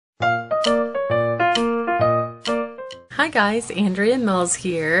Hi guys, Andrea Mills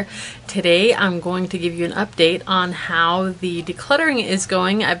here. Today I'm going to give you an update on how the decluttering is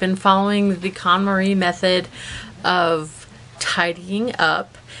going. I've been following the KonMari method of tidying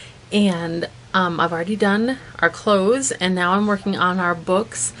up, and I've already done our clothes, and now I'm working on our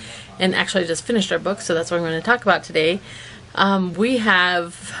books. And actually I just finished our books, so that's what I'm going to talk about today. We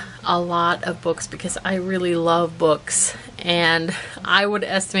have a lot of books because I really love books, and I would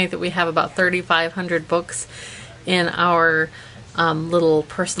estimate that we have about 3,500 books in our little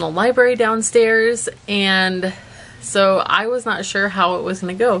personal library downstairs, and so I was not sure how it was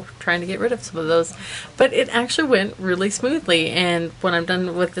going to go trying to get rid of some of those, but it actually went really smoothly. And when I'm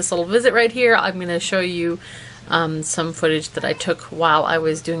done with this little visit right here, I'm going to show you some footage that I took while I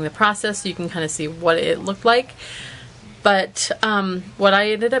was doing the process so you can kind of see what it looked like. But what I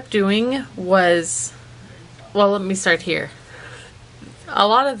ended up doing was, well, let me start here. A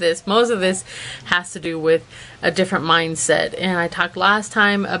lot of this, most of this has to do with a different mindset. And I talked last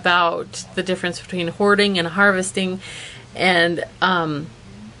time about the difference between hoarding and harvesting. And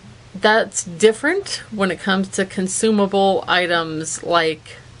that's different when it comes to consumable items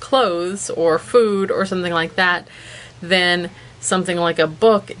like clothes or food or something like that than something like a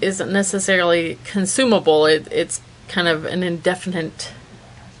book isn't necessarily consumable. It's kind of an indefinite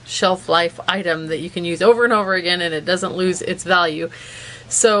shelf life item that you can use over and over again, and it doesn't lose its value.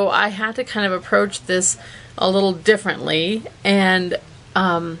 So I had to kind of approach this a little differently, and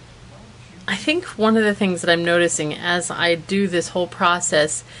I think one of the things that I'm noticing as I do this whole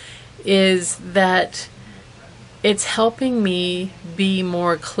process is that it's helping me be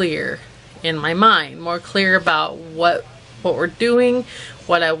more clear in my mind, more clear about what we're doing,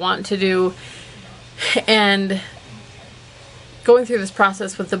 what I want to do. And going through this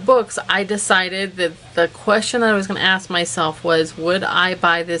process with the books, I decided that the question I was going to ask myself was, would I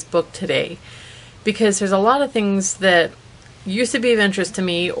buy this book today? Because there's a lot of things that used to be of interest to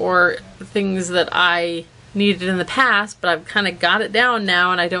me, or things that I needed in the past, but I've kind of got it down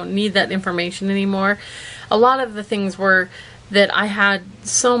now and I don't need that information anymore. A lot of the things were that I had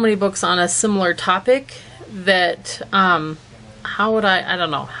so many books on a similar topic that how would I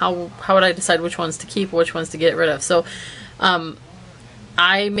don't know, how would I decide which ones to keep, which ones to get rid of? So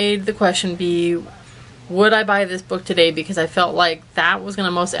I made the question be, would I buy this book today? Because I felt like that was going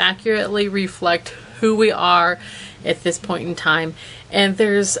to most accurately reflect who we are at this point in time. And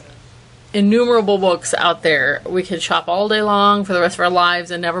there's innumerable books out there. We could shop all day long for the rest of our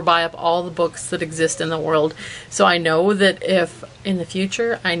lives and never buy up all the books that exist in the world. So I know that if in the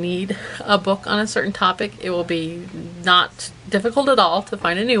future I need a book on a certain topic, it will be not difficult at all to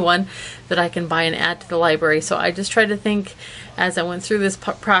find a new one that I can buy and add to the library. So I just tried to think as I went through this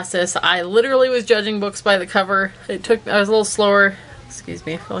process. I literally was judging books by the cover. I was a little slower. Excuse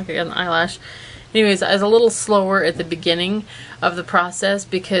me, I feel like I got an eyelash. Anyways, I was a little slower at the beginning of the process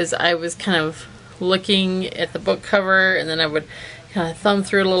because I was kind of looking at the book cover, and then I would kind of thumb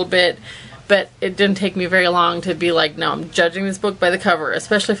through it a little bit. But it didn't take me very long to be like, no, I'm judging this book by the cover,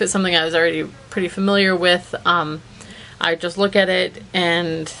 especially if it's something I was already pretty familiar with. I just look at it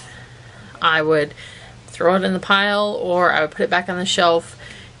and I would throw it in the pile, or I would put it back on the shelf.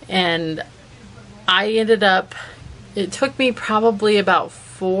 And I ended up, it took me probably about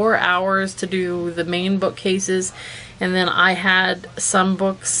 4 hours to do the main bookcases, and then I had some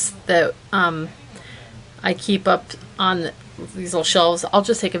books that I keep up on these little shelves. I'll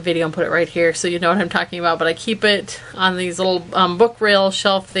just take a video and put it right here so you know what I'm talking about, but I keep it on these little book rail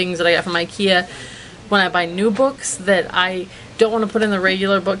shelf things that I got from IKEA when I buy new books that I don't want to put in the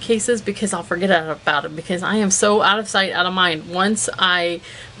regular bookcases because I'll forget about it, because I am so out of sight, out of mind. Once I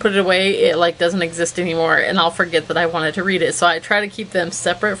put it away, it like doesn't exist anymore, and I'll forget that I wanted to read it. So I try to keep them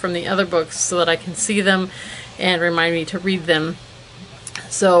separate from the other books so that I can see them and remind me to read them.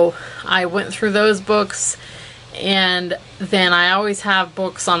 So I went through those books, and then I always have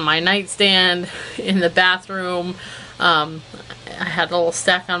books on my nightstand in the bathroom. I had a little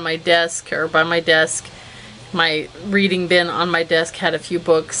stack on my desk, or by my desk. My reading bin on my desk had a few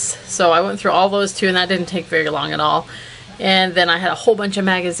books, so I went through all those too, and that didn't take very long at all. And then I had a whole bunch of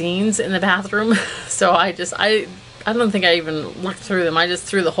magazines in the bathroom, so I don't think I even looked through them. I just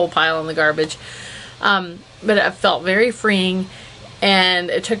threw the whole pile in the garbage. But it felt very freeing, and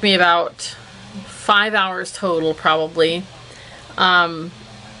it took me about 5 hours total probably. And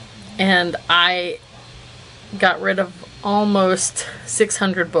I got rid of almost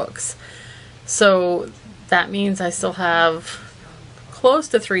 600 books. So that means I still have close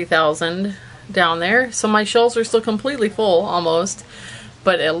to 3,000 down there. So my shelves are still completely full, almost.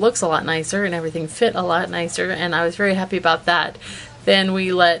 but it looks a lot nicer and everything fit a lot nicer, and I was very happy about that. Then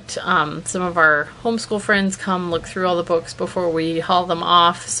we let some of our homeschool friends come look through all the books before we haul them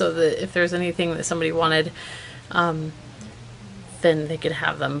off, so that if there's anything that somebody wanted, then they could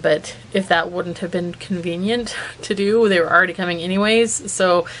have them. But if that wouldn't have been convenient to do, they were already coming anyways,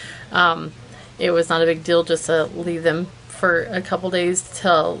 so it was not a big deal just to leave them for a couple days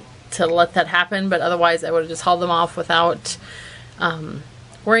to let that happen. But otherwise I would have just hauled them off without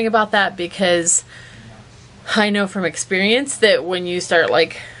worrying about that, because I know from experience that when you start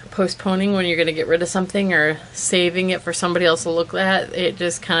like postponing when you're going to get rid of something or saving it for somebody else to look at, it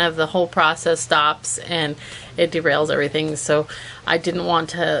just kind of, the whole process stops and it derails everything. So I didn't want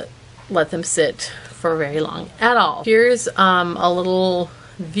to let them sit for very long at all. Here's a little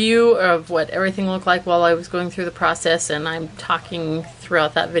view of what everything looked like while I was going through the process, and I'm talking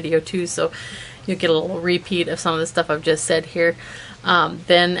throughout that video too, so you'll get a little repeat of some of the stuff I've just said here.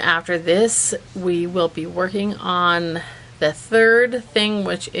 Then after this, we will be working on the third thing,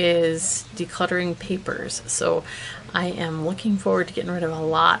 which is decluttering papers. So I am looking forward to getting rid of a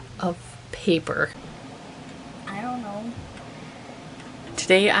lot of paper. I don't know.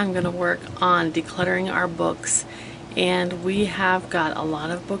 Today I'm going to work on decluttering our books, and we have got a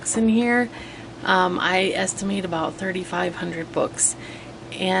lot of books in here. I estimate about 3,500 books,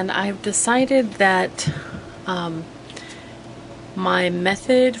 and I've decided that my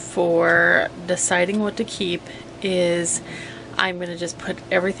method for deciding what to keep is I'm going to just put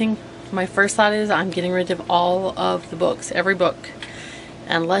everything. My first thought is I'm getting rid of all of the books, every book,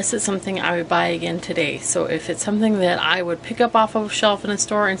 unless it's something I would buy again today. So if it's something that I would pick up off of a shelf in a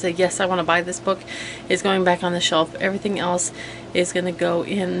store and say, yes, I want to buy this book, it's going back on the shelf. Everything else is going to go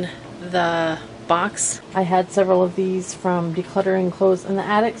in the box. I had several of these from Decluttering Clothes in the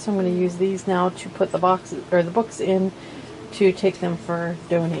Attic, so I'm going to use these now to put the boxes or the books in to take them for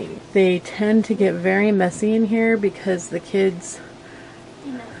donating. They tend to get very messy in here because the kids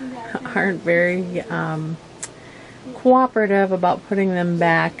aren't very cooperative about putting them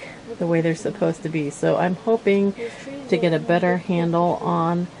back the way they're supposed to be. So I'm hoping to get a better handle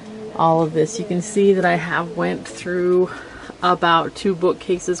on all of this. You can see that I have went through about 2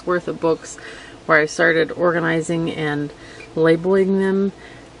 bookcases worth of books where I started organizing and labeling them,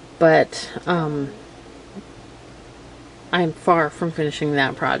 but I'm far from finishing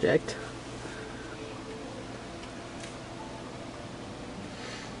that project.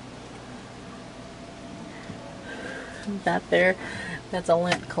 That there, that's a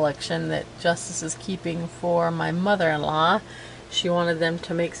lint collection that Justice is keeping for my mother-in-law. She wanted them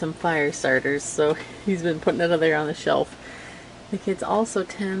to make some fire starters, so he's been putting it there on the shelf. The kids also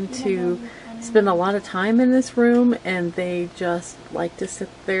tend to spend a lot of time in this room, and they just like to sit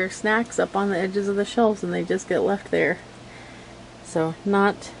their snacks up on the edges of the shelves, and they just get left there. So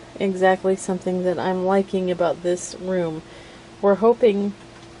not exactly something that I'm liking about this room. We're hoping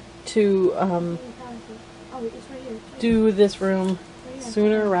to do this room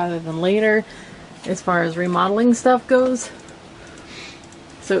sooner rather than later as far as remodeling stuff goes.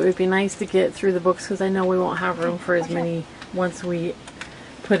 So it would be nice to get through the books, because I know we won't have room for as many once we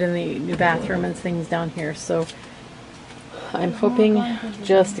put in the new bathroom and things down here. So I'm hoping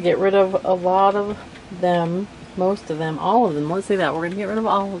just to get rid of a lot of them. Most of them, all of them, let's say that. We're going to get rid of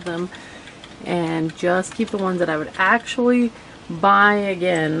all of them and just keep the ones that I would actually buy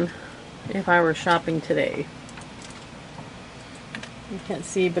again if I were shopping today. You can't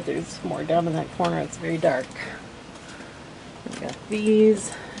see, but there's more down in that corner. It's very dark. We got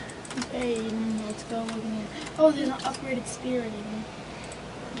these. Hey, let's go look in here. Oh, there's an upgraded spirit even.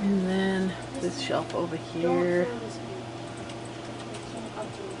 And then this shelf over here.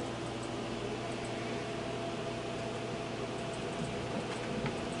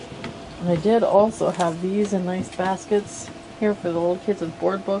 I did also have these in nice baskets here for the little kids with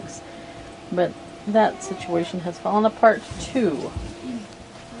board books, but that situation has fallen apart too.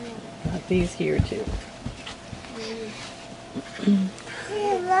 Got these here too.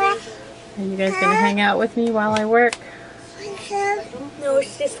 Are you guys gonna hang out with me while I work? No,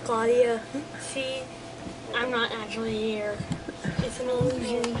 it's just Claudia. See, I'm not actually here. It's an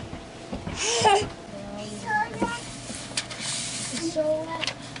illusion. So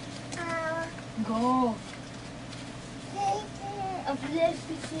go. Up this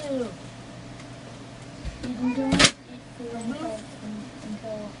too. I'm doing it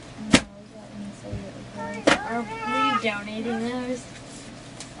Are we donating those?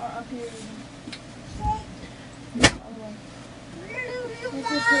 Or up here?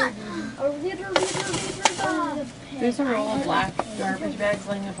 There's a roll of black garbage bags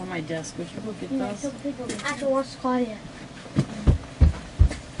laying up on my desk. Would you go get those? Actually, watch Claudia.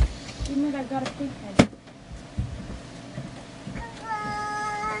 Even though I've got a pig head.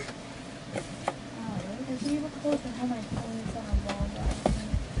 Yeah.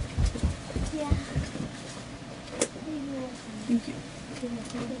 Thank you.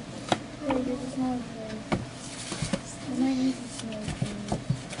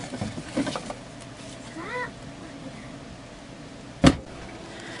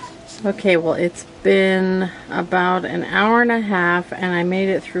 Okay, well, it's been about an hour and a half, and I made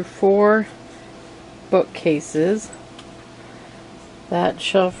it through 4 bookcases. That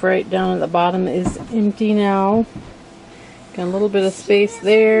shelf right down at the bottom is empty now. Got a little bit of space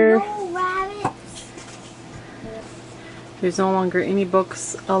there. There's no longer any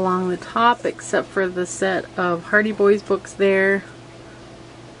books along the top except for the set of Hardy Boys books there.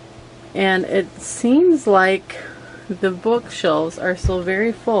 And it seems like the bookshelves are still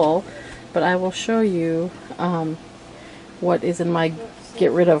very full, but I will show you what is in my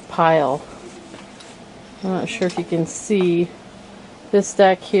get rid of pile. I'm not sure if you can see. This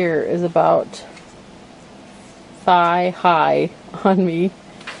stack here is about thigh high on me.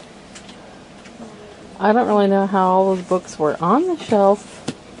 I don't really know how all those books were on the shelf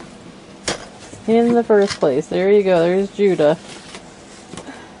in the first place. There you go, there's Judah.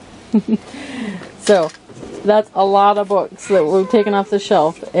 So that's a lot of books that we've taken off the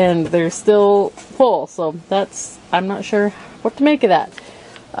shelf, and they're still full, so that's, I'm not sure what to make of that.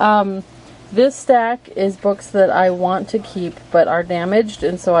 This stack is books that I want to keep but are damaged,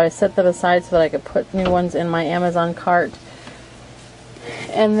 and so I set them aside so that I could put new ones in my Amazon cart.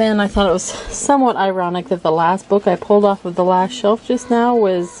 And then I thought it was somewhat ironic that the last book I pulled off of the last shelf just now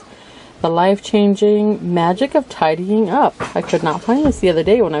was The Life-Changing Magic of Tidying Up. I could not find this the other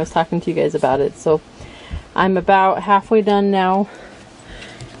day when I was talking to you guys about it, so I'm about halfway done now,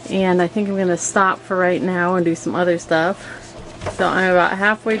 and I think I'm going to stop for right now and do some other stuff. So I'm about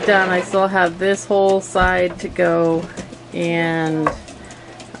halfway done. I still have this whole side to go, and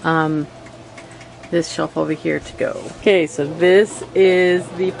this shelf over here to go. Okay, so this is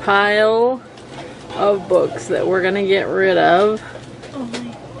the pile of books that we're going to get rid of.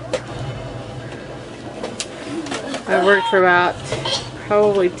 I worked for about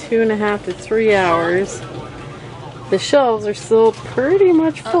probably 2.5 to 3 hours. The shelves are still pretty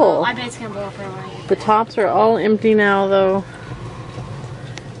much full. I bet it's gonna blow up right. The tops are all empty now, though,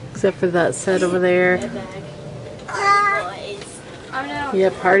 except for that set over there.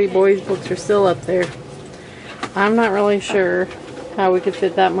 Yep, Hardy Boys books are still up there. I'm not really sure how we could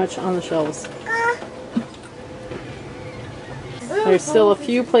fit that much on the shelves. There's still a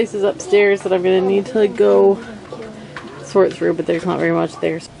few places upstairs that I'm going to need to go sort through, but there's not very much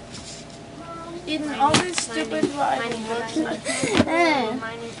there.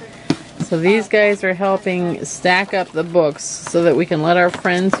 So these guys are helping stack up the books so that we can let our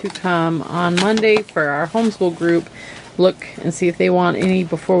friends who come on Monday for our homeschool group look and see if they want any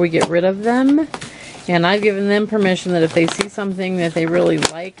before we get rid of them. And I've given them permission that if they see something that they really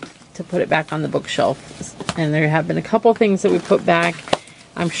like, to put it back on the bookshelf. And there have been a couple things that we put back.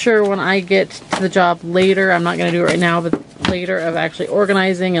 I'm sure when I get to the job later, I'm not going to do it right now, but later, of actually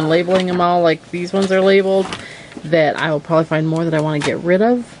organizing and labeling them all like these ones are labeled, that I will probably find more that I want to get rid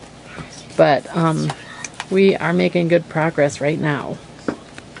of. But we are making good progress right now.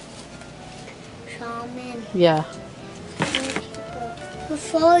 Shaman. Yeah.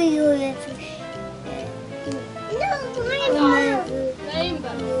 Before you,